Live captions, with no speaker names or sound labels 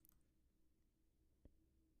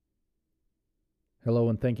Hello,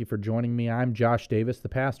 and thank you for joining me. I'm Josh Davis, the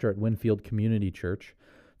pastor at Winfield Community Church.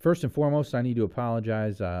 First and foremost, I need to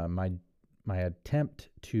apologize. My attempt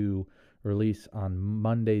to release on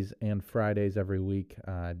Mondays and Fridays every week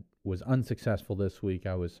was unsuccessful this week.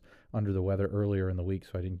 I was under the weather earlier in the week,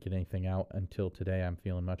 so I didn't get anything out until today. I'm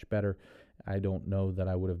feeling much better. I don't know that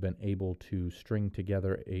I would have been able to string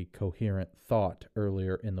together a coherent thought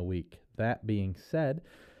earlier in the week. That being said,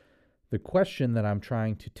 the question that I'm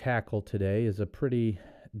trying to tackle today is a pretty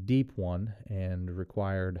deep one and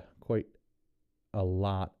required quite a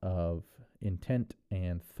lot of intent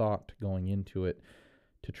and thought going into it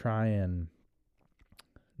to try and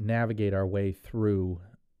navigate our way through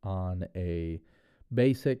on a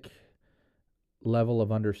basic level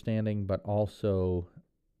of understanding, but also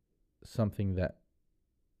something that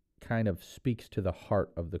kind of speaks to the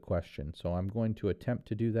heart of the question. So I'm going to attempt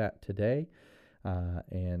to do that today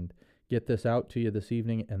and get this out to you this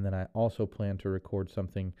evening, and then I also plan to record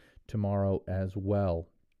something tomorrow as well.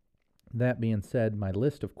 That being said, my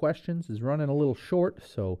list of questions is running a little short,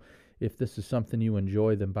 so if this is something you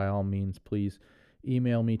enjoy, then by all means, please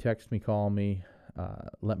email me, text me, call me,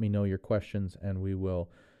 let me know your questions, and we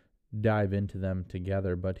will dive into them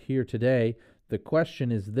together. But here today, the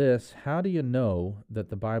question is this: how do you know that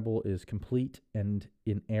the Bible is complete and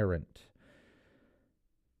inerrant?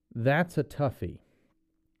 That's a toughie.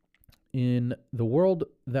 In the world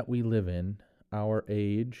that we live in, our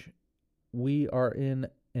age, we are in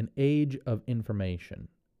an age of information.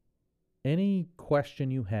 Any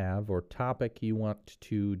question you have or topic you want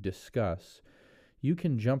to discuss, you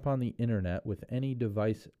can jump on the internet with any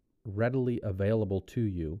device readily available to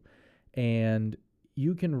you, and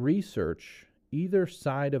you can research either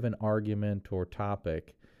side of an argument or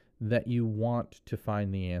topic that you want to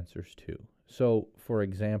find the answers to. So, for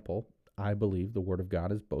example, I believe the Word of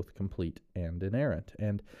God is both complete and inerrant.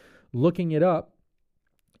 And looking it up,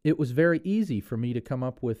 it was very easy for me to come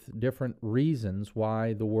up with different reasons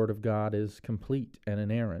why the Word of God is complete and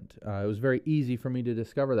inerrant. It was very easy for me to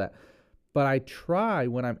discover that. But I try,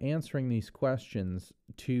 when I'm answering these questions,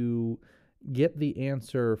 to get the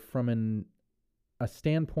answer from a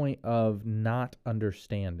standpoint of not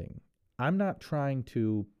understanding. I'm not trying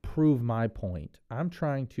to prove my point. I'm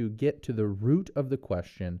trying to get to the root of the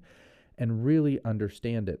question and really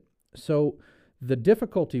understand it. So the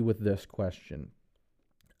difficulty with this question,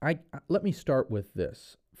 let me start with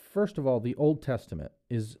this. First of all, the Old Testament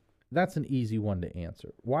that's an easy one to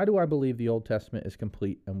answer. Why do I believe the Old Testament is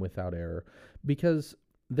complete and without error? Because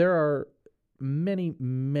there are many,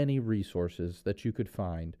 many resources that you could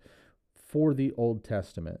find for the Old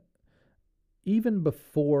Testament, even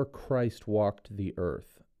before Christ walked the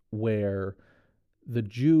earth, where the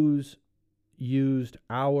Jews used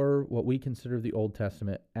what we consider the Old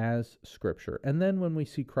Testament as Scripture. And then when we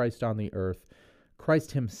see Christ on the earth,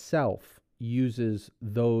 Christ himself uses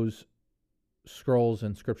those scrolls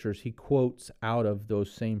and Scriptures. He quotes out of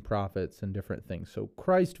those same prophets and different things. So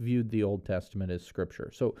Christ viewed the Old Testament as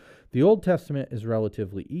Scripture. So the Old Testament is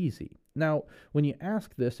relatively easy. Now, when you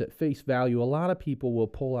ask this at face value, a lot of people will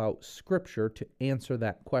pull out Scripture to answer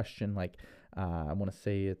that question. Like, I want to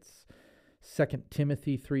say it's 2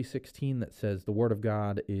 Timothy 3:16 that says the Word of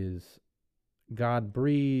God is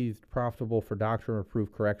God-breathed, profitable for doctrine,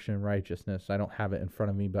 reproof, correction, and righteousness. I don't have it in front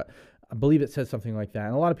of me, but I believe it says something like that.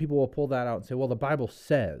 And a lot of people will pull that out and say, well, the Bible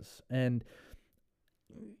says. And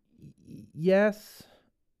yes,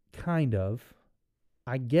 kind of.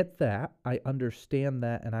 I get that. I understand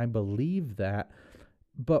that, and I believe that.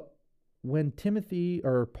 But when Timothy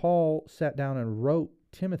or Paul sat down and wrote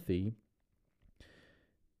Timothy,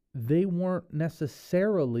 they weren't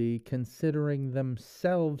necessarily considering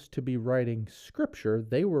themselves to be writing Scripture.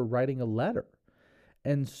 They were writing a letter.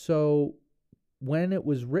 And so when it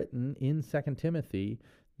was written in 2 Timothy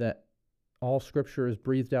that all Scripture is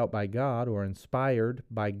breathed out by God or inspired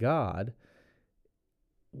by God,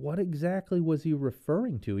 what exactly was he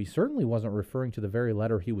referring to? He certainly wasn't referring to the very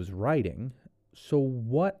letter he was writing. So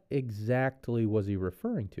what exactly was he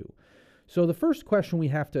referring to? So the first question we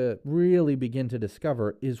have to really begin to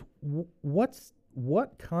discover is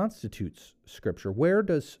what constitutes Scripture? Where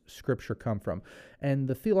does Scripture come from? And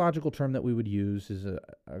the theological term that we would use is a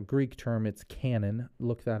Greek term. It's canon.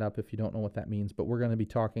 Look that up if you don't know what that means. But we're going to be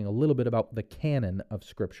talking a little bit about the canon of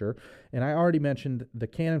Scripture. And I already mentioned the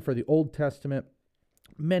canon for the Old Testament.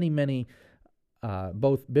 Many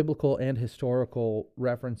both biblical and historical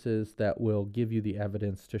references that will give you the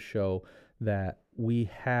evidence to show that we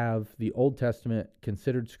have the Old Testament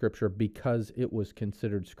considered Scripture because it was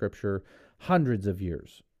considered Scripture hundreds of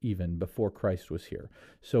years even before Christ was here.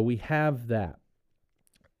 So we have that.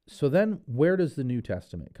 So then, where does the New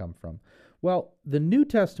Testament come from? Well, the New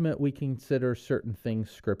Testament, we consider certain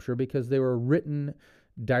things scripture because they were written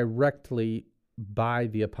directly by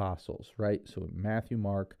the apostles, right? So Matthew,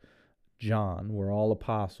 Mark, John were all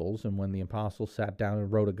apostles, and when the apostles sat down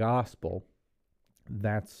and wrote a gospel,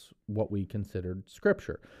 that's what we considered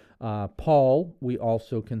scripture. Paul, we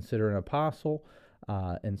also consider an apostle,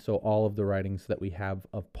 and so all of the writings that we have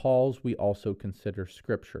of Paul's, we also consider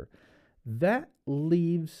scripture. That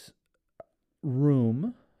leaves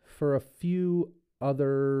room for a few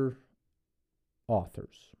other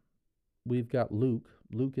authors. We've got Luke.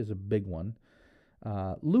 Luke is a big one.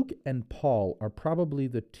 Luke and Paul are probably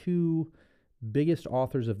the two biggest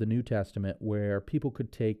authors of the New Testament where people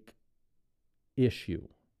could take issue.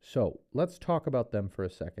 So let's talk about them for a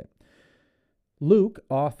second. Luke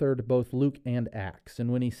authored both Luke and Acts,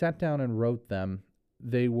 and when he sat down and wrote them,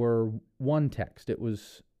 they were one text. It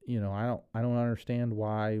was, I don't understand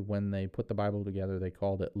why when they put the Bible together they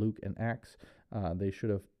called it Luke and Acts. They should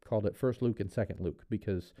have called it First Luke and Second Luke,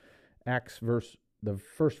 because the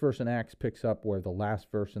first verse in Acts picks up where the last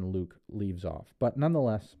verse in Luke leaves off. But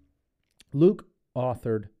nonetheless, Luke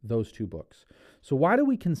authored those two books. So why do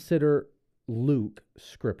we consider Luke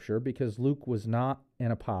scripture? Because Luke was not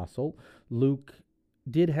an apostle. Luke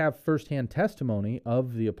did have firsthand testimony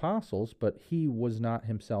of the apostles, but he was not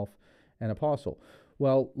himself an apostle.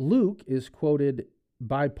 Well, Luke is quoted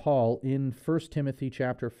by Paul in 1 Timothy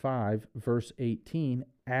chapter 5, verse 18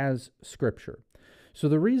 as scripture. So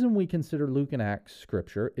the reason we consider Luke and Acts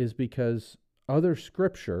scripture is because other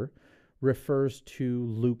scripture refers to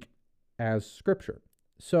Luke as scripture.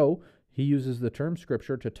 So he uses the term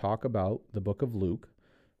scripture to talk about the book of Luke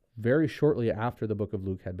very shortly after the book of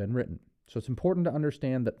Luke had been written. So it's important to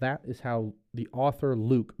understand that that is how the author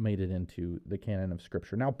Luke made it into the canon of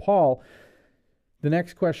scripture. Now, Paul, the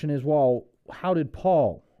next question is, well, how did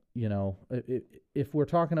Paul, if we're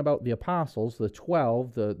talking about the apostles, the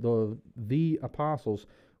 12, the apostles,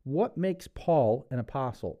 what makes Paul an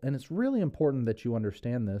apostle? And it's really important that you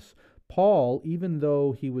understand this. Paul, even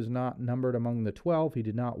though he was not numbered among the 12, he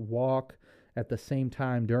did not walk at the same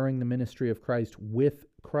time during the ministry of Christ with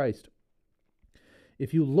Christ.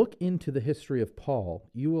 If you look into the history of Paul,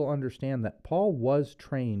 you will understand that Paul was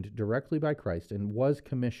trained directly by Christ and was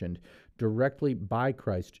commissioned directly by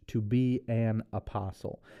Christ to be an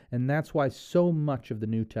apostle. And that's why so much of the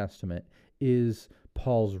New Testament is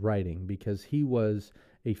Paul's writing, because he was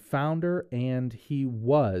a founder and he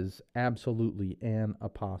was absolutely an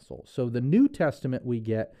apostle. So the New Testament we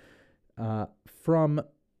get from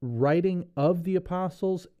writing of the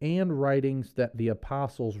apostles and writings that the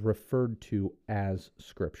apostles referred to as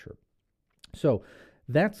scripture. So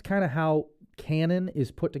that's kind of how canon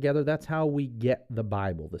is put together. That's how we get the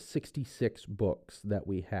Bible, the 66 books that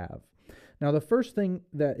we have. Now, the first thing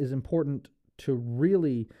that is important to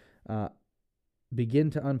really begin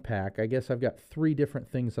to unpack, I guess I've got three different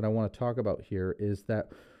things that I want to talk about here, is that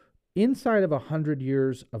inside of 100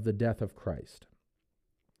 years of the death of Christ,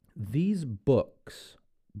 these books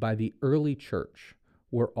by the early church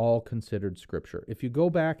were all considered scripture. If you go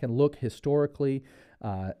back and look historically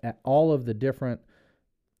at all of the different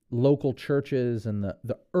local churches and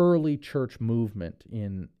the early church movement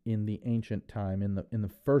in the ancient time, in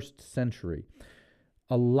the first century,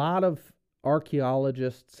 a lot of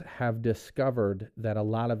archaeologists have discovered that a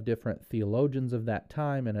lot of different theologians of that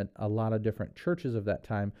time and a lot of different churches of that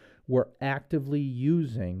time were actively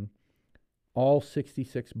using all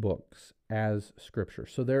 66 books as scripture.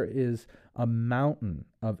 So there is a mountain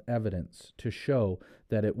of evidence to show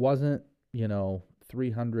that it wasn't,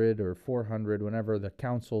 300 or 400, whenever the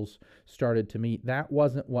councils started to meet. That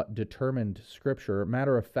wasn't what determined scripture.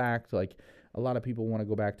 Matter of fact, like, a lot of people want to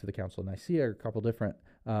go back to the Council of Nicaea, a couple different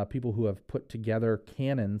people who have put together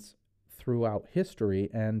canons throughout history,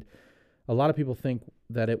 and a lot of people think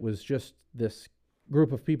that it was just this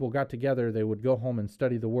group of people got together, they would go home and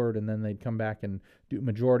study the Word, and then they'd come back and do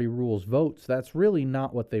majority rules votes. That's really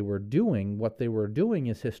not what they were doing. What they were doing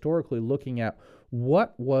is historically looking at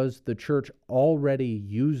what was the church already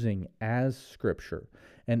using as scripture.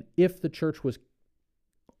 And if the church was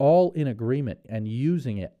all in agreement and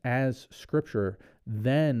using it as scripture,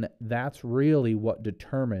 then that's really what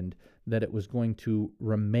determined that it was going to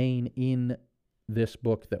remain in this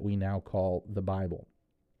book that we now call the Bible.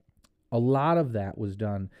 A lot of that was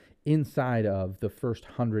done inside of the first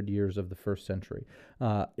 100 years of the first century.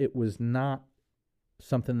 It was not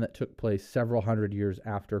something that took place several hundred years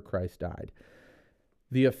after Christ died.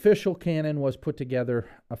 The official canon was put together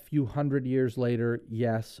a few hundred years later,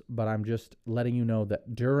 yes, but I'm just letting you know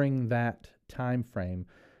that during that time frame,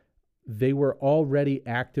 they were already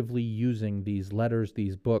actively using these letters,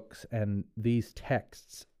 these books, and these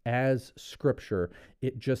texts as scripture.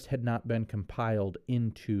 It just had not been compiled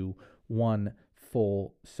into one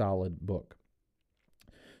full, solid book.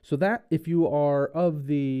 So that, if you are of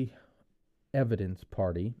the evidence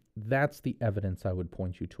party, that's the evidence I would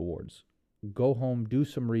point you towards. Go home, do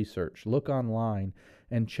some research, look online,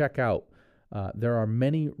 and check out. There are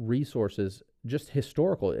many resources, just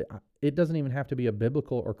historical. It doesn't even have to be a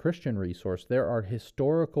biblical or Christian resource. There are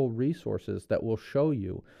historical resources that will show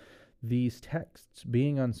you these texts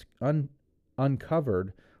being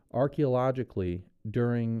uncovered archaeologically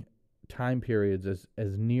during time periods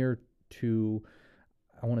as near to,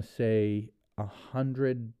 I want to say,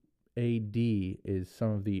 100 AD is some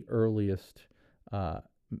of the earliest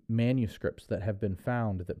manuscripts that have been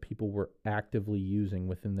found that people were actively using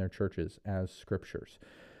within their churches as scriptures.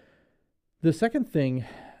 The second thing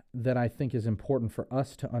that I think is important for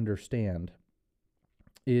us to understand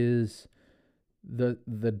is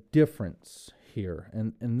the difference here,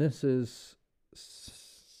 and this is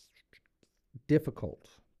difficult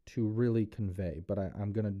to really convey, but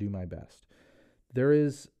I'm going to do my best. There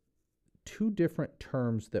is two different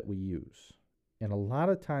terms that we use, and a lot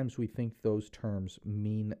of times we think those terms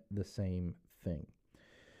mean the same thing.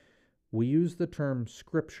 We use the term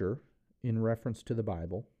scripture in reference to the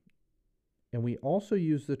Bible, and we also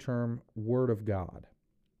use the term Word of God.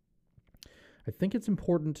 I think it's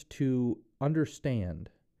important to understand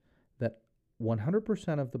that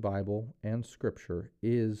 100% of the Bible and Scripture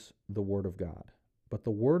is the Word of God, but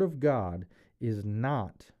the Word of God is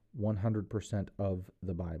not 100% of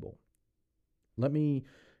the Bible. Let me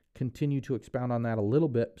continue to expound on that a little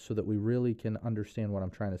bit so that we really can understand what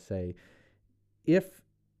I'm trying to say. If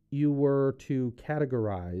you were to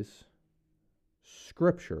categorize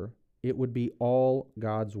Scripture, it would be all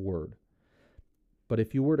God's Word. But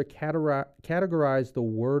if you were to categorize the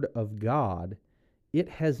Word of God, it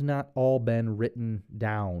has not all been written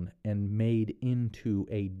down and made into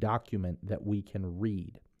a document that we can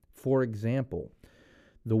read. For example,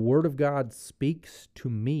 the Word of God speaks to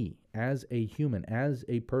me as a human, as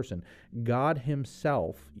a person. God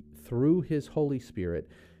Himself, through His Holy Spirit,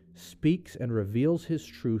 speaks and reveals His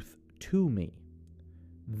truth to me.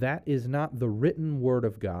 That is not the written Word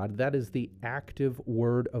of God. That is the active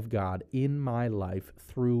Word of God in my life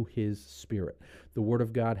through His Spirit. The Word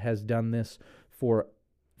of God has done this for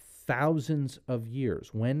thousands of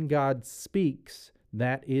years. When God speaks,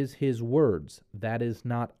 that is His words. That is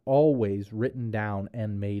not always written down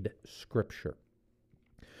and made scripture.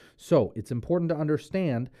 So it's important to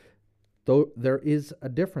understand, though, there is a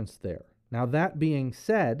difference there. Now, that being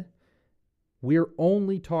said, we're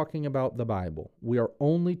only talking about the Bible. We are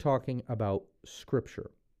only talking about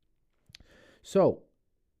Scripture. So,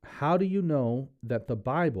 how do you know that the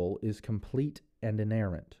Bible is complete and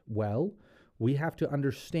inerrant? Well, we have to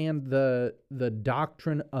understand the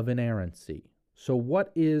doctrine of inerrancy. So,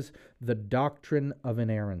 what is the doctrine of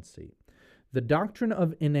inerrancy? The doctrine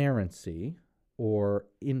of inerrancy, or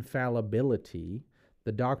infallibility,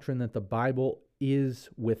 the doctrine that the Bible is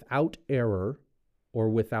without error or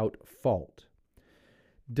without fault,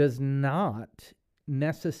 does not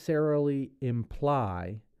necessarily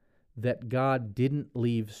imply that God didn't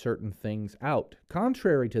leave certain things out.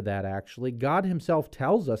 Contrary to that, actually, God Himself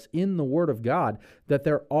tells us in the Word of God that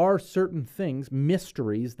there are certain things,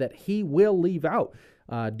 mysteries, that He will leave out.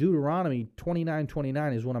 Deuteronomy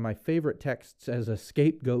 29:29 is one of my favorite texts as a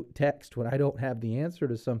scapegoat text. When I don't have the answer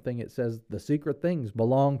to something, it says the secret things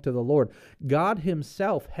belong to the Lord. God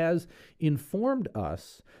Himself has informed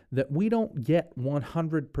us that we don't get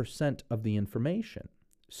 100% of the information.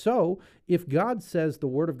 So, if God says the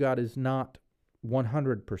Word of God is not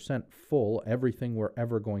 100% full, everything we're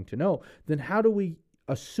ever going to know, then how do we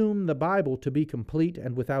assume the Bible to be complete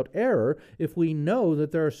and without error if we know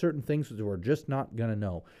that there are certain things that we're just not going to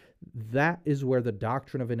know? That is where the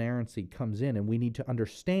doctrine of inerrancy comes in, and we need to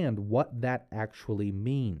understand what that actually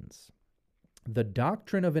means. The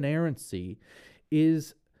doctrine of inerrancy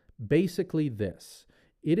is basically this.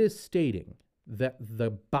 It is stating that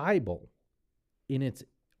the Bible, in its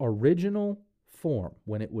original form,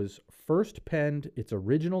 when it was first penned, its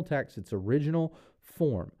original text, its original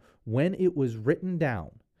form, when it was written down,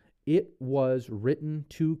 it was written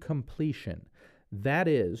to completion. That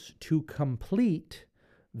is, to complete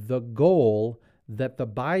the goal that the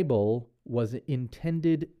Bible was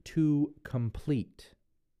intended to complete.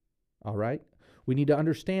 All right? We need to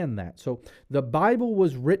understand that. So the Bible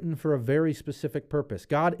was written for a very specific purpose.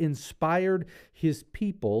 God inspired His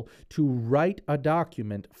people to write a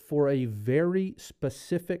document for a very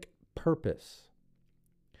specific purpose.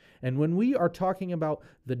 And when we are talking about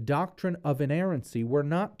the doctrine of inerrancy, we're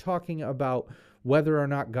not talking about whether or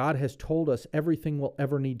not God has told us everything we'll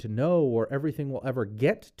ever need to know or everything we'll ever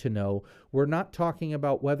get to know. We're not talking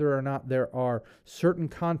about whether or not there are certain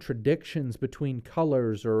contradictions between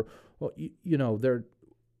colors or, there are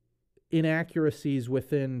inaccuracies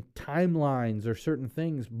within timelines or certain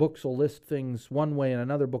things. Books will list things one way and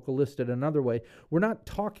another book will list it another way. We're not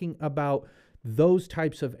talking about those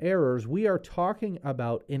types of errors. We are talking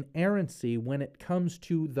about inerrancy when it comes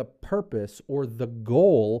to the purpose or the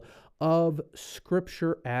goal of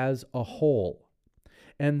Scripture as a whole.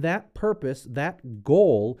 And that purpose, that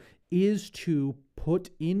goal, is to put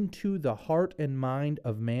into the heart and mind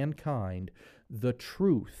of mankind the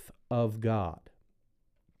truth of God.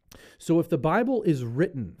 So if the Bible is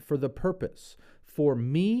written for the purpose for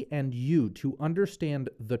me and you to understand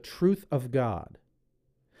the truth of God,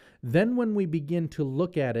 then when we begin to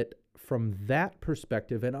look at it from that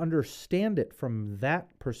perspective and understand it from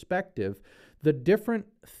that perspective, the different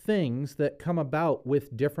things that come about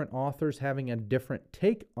with different authors having a different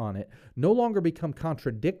take on it no longer become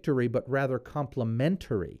contradictory, but rather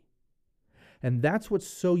complementary. And that's what's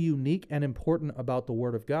so unique and important about the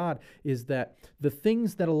Word of God, is that the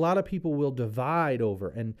things that a lot of people will divide over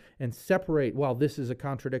and separate, well, this is a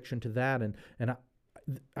contradiction to that, and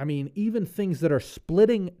I mean, even things that are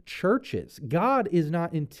splitting churches, God is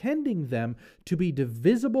not intending them to be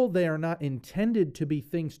divisible. They are not intended to be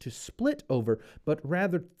things to split over, but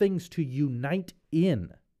rather things to unite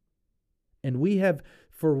in. And we have,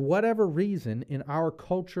 for whatever reason, in our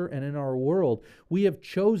culture and in our world, we have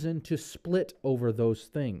chosen to split over those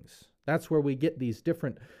things. That's where we get these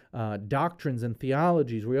different doctrines and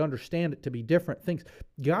theologies. We understand it to be different things.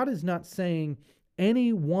 God is not saying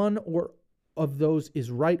any one or of those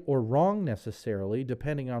is right or wrong necessarily,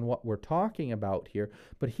 depending on what we're talking about here,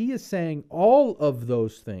 but He is saying all of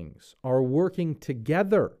those things are working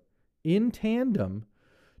together in tandem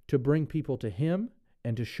to bring people to Him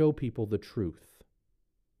and to show people the truth.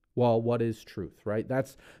 Well, what is truth, right?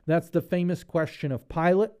 That's the famous question of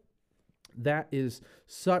Pilate. That is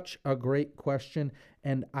such a great question,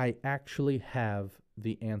 and I actually have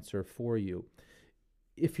the answer for you.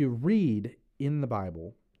 If you read in the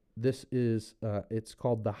Bible, this is, it's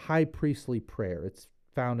called the high priestly prayer. It's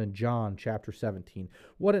found in John chapter 17.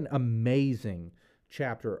 What an amazing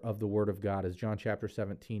chapter of the Word of God is John chapter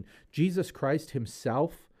 17. Jesus Christ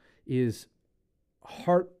Himself is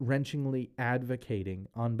heart-wrenchingly advocating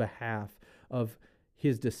on behalf of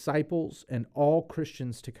His disciples and all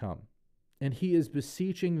Christians to come. And He is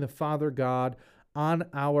beseeching the Father God on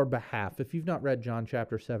our behalf. If you've not read John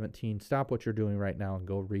chapter 17, stop what you're doing right now and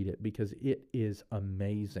go read it, because it is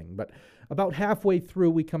amazing. But about halfway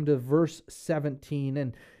through, we come to verse 17,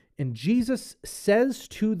 and Jesus says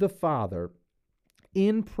to the Father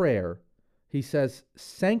in prayer, He says,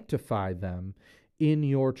 "Sanctify them in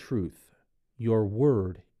your truth. Your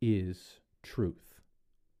word is truth."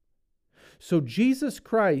 So Jesus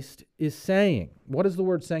Christ is saying, what does the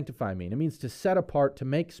word sanctify mean? It means to set apart, to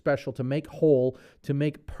make special, to make whole, to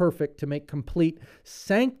make perfect, to make complete.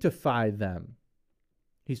 Sanctify them.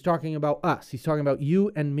 He's talking about us. He's talking about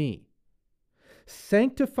you and me.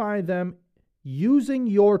 Sanctify them using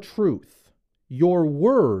your truth. Your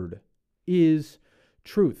word is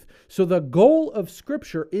truth. So the goal of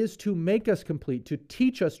Scripture is to make us complete, to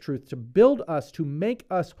teach us truth, to build us, to make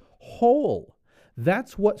us whole.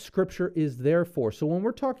 That's what Scripture is there for. So when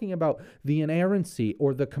we're talking about the inerrancy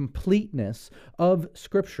or the completeness of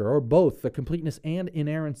Scripture, or both the completeness and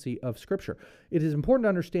inerrancy of Scripture, it is important to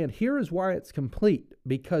understand here is why it's complete.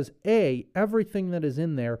 Because A, everything that is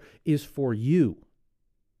in there is for you.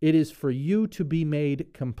 It is for you to be made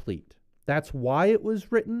complete. That's why it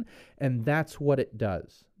was written, and that's what it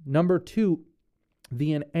does. Number two,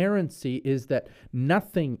 the inerrancy is that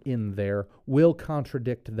nothing in there will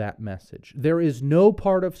contradict that message. There is no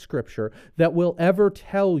part of Scripture that will ever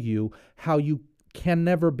tell you how you can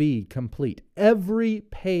never be complete. Every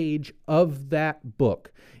page of that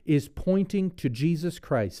book is pointing to Jesus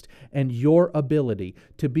Christ and your ability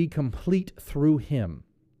to be complete through Him.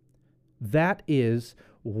 That is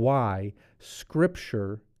why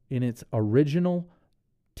Scripture, in its original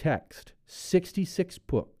text, 66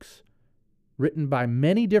 books, written by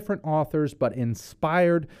many different authors, but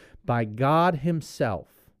inspired by God Himself,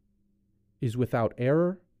 is without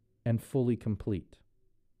error and fully complete.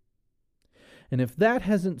 And if that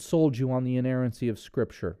hasn't sold you on the inerrancy of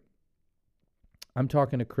Scripture, I'm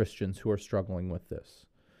talking to Christians who are struggling with this.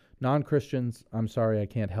 Non-Christians, I'm sorry, I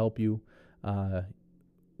can't help you.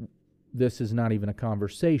 This is not even a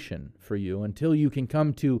conversation for you until you can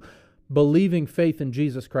come to believing faith in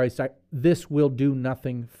Jesus Christ, this will do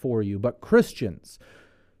nothing for you. But Christians,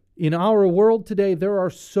 in our world today, there are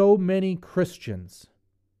so many Christians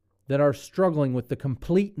that are struggling with the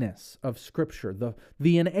completeness of Scripture,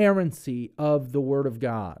 the inerrancy of the Word of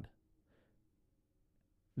God.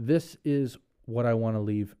 This is what I want to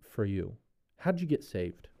leave for you. How did you get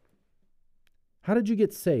saved? How did you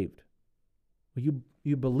get saved? Well,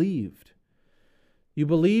 you believed. You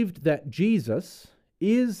believed that Jesus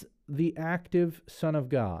is the active Son of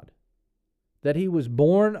God, that he was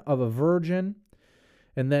born of a virgin,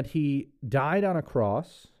 and that he died on a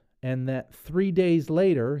cross, and that 3 days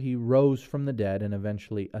later he rose from the dead and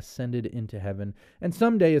eventually ascended into heaven, and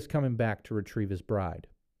someday is coming back to retrieve his bride.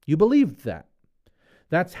 You believed that.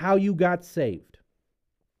 That's how you got saved.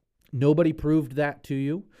 Nobody proved that to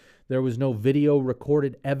you. There was no video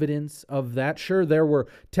recorded evidence of that. Sure, there were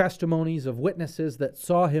testimonies of witnesses that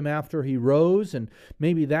saw him after he rose, and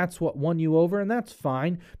maybe that's what won you over, and that's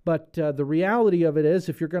fine. But the reality of it is,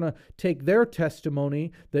 if you're going to take their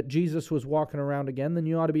testimony that Jesus was walking around again, then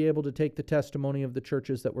you ought to be able to take the testimony of the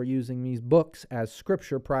churches that were using these books as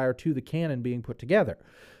Scripture prior to the canon being put together.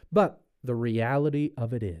 But the reality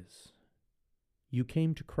of it is, you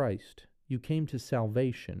came to Christ. You came to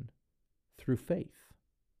salvation through faith.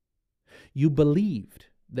 You believed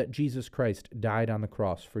that Jesus Christ died on the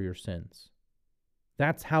cross for your sins.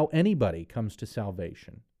 That's how anybody comes to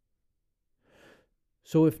salvation.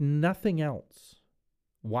 So if nothing else,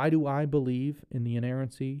 why do I believe in the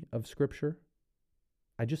inerrancy of Scripture?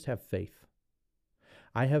 I just have faith.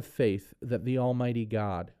 I have faith that the Almighty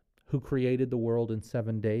God, who created the world in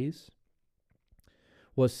 7 days,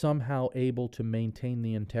 was somehow able to maintain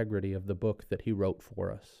the integrity of the book that he wrote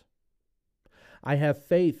for us. I have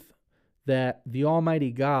faith that the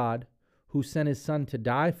Almighty God, who sent his Son to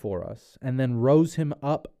die for us and then rose him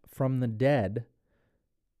up from the dead,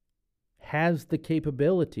 has the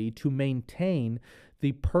capability to maintain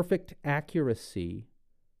the perfect accuracy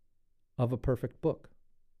of a perfect book.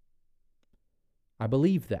 I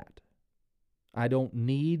believe that. I don't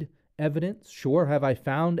need evidence. Sure, have I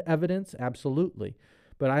found evidence? Absolutely.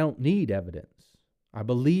 But I don't need evidence. I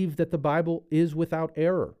believe that the Bible is without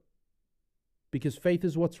error, because faith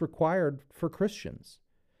is what's required for Christians.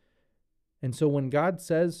 And so when God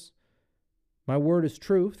says, my word is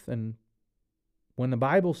truth, and when the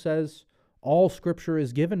Bible says all Scripture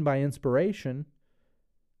is given by inspiration,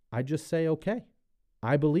 I just say, okay,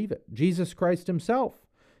 I believe it. Jesus Christ himself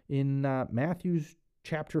in Matthew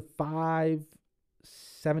chapter 5,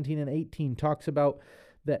 17 and 18 talks about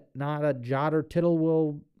that not a jot or tittle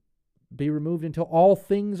will be removed until all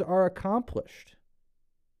things are accomplished.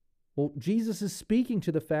 Well, Jesus is speaking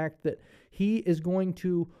to the fact that he is going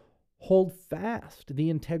to hold fast the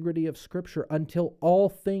integrity of Scripture until all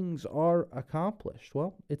things are accomplished.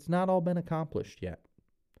 Well, it's not all been accomplished yet.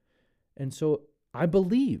 And so I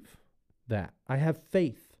believe that. I have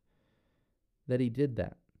faith that he did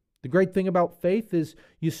that. The great thing about faith is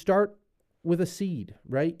you start with a seed,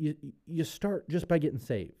 right? You start just by getting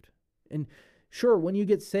saved. And sure, when you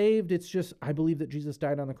get saved, it's just, I believe that Jesus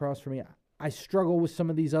died on the cross for me. I struggle with some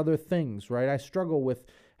of these other things, right? I struggle with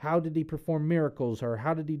how did he perform miracles, or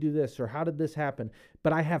how did he do this, or how did this happen?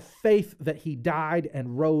 But I have faith that he died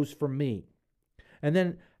and rose for me. And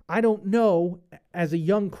then I don't know, as a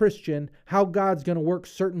young Christian, how God's going to work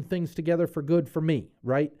certain things together for good for me,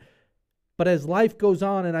 right? But as life goes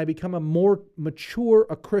on and I become a more mature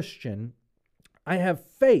Christian, I have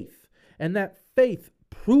faith, and that faith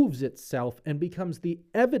proves itself and becomes the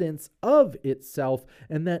evidence of itself,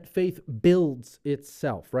 and that faith builds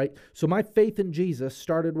itself, right? So my faith in Jesus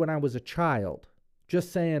started when I was a child,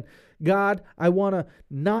 just saying, God, I want to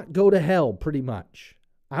not go to hell, pretty much.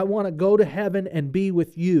 I want to go to heaven and be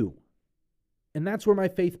with you. And that's where my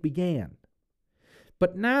faith began.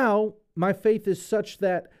 But now my faith is such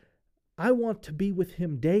that I want to be with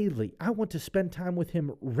him daily. I want to spend time with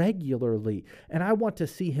him regularly. And I want to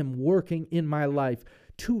see him working in my life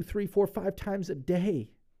 2, 3, 4, 5 times a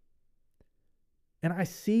day. And I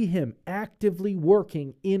see him actively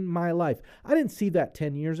working in my life. I didn't see that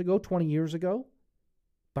 10 years ago, 20 years ago,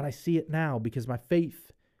 but I see it now because my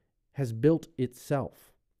faith has built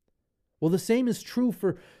itself. Well, the same is true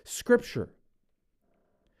for Scripture.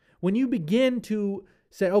 When you begin to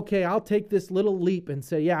say, okay, I'll take this little leap and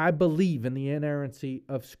say, yeah, I believe in the inerrancy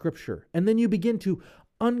of Scripture. And then you begin to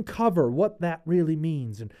uncover what that really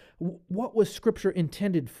means and what was Scripture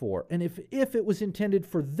intended for. And if it was intended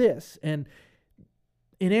for this, and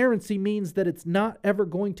inerrancy means that it's not ever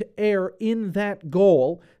going to err in that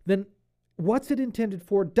goal, then what's it intended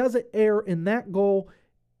for? Does it err in that goal?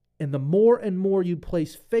 And the more and more you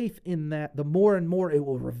place faith in that, the more and more it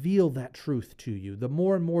will reveal that truth to you. The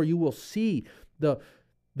more and more you will see the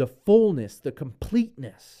fullness, the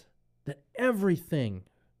completeness, that everything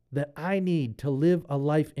that I need to live a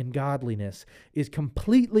life in godliness is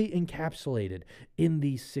completely encapsulated in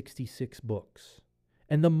these 66 books.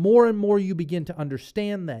 And the more and more you begin to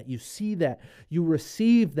understand that, you see that, you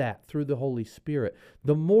receive that through the Holy Spirit,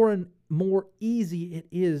 the more and more easy it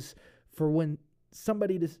is for when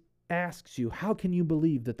somebody asks you, how can you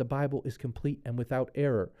believe that the Bible is complete and without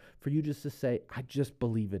error? For you just to say, I just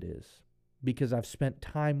believe it is, because I've spent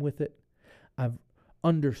time with it, I've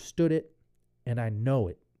understood it, and I know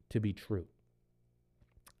it to be true.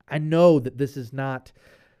 I know that this is not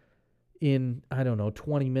in,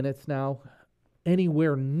 20 minutes now,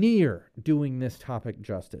 anywhere near doing this topic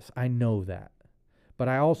justice. I know that. But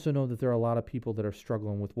I also know that there are a lot of people that are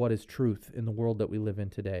struggling with what is truth in the world that we live in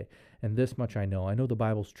today. And this much I know. I know the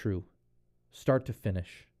Bible's true, start to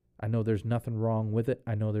finish. I know there's nothing wrong with it.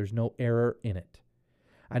 I know there's no error in it.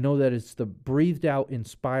 I know that it's the breathed out,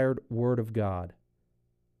 inspired Word of God.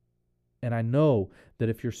 And I know that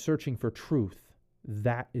if you're searching for truth,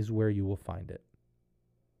 that is where you will find it.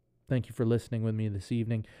 Thank you for listening with me this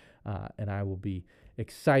evening, and I will be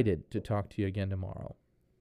excited to talk to you again tomorrow.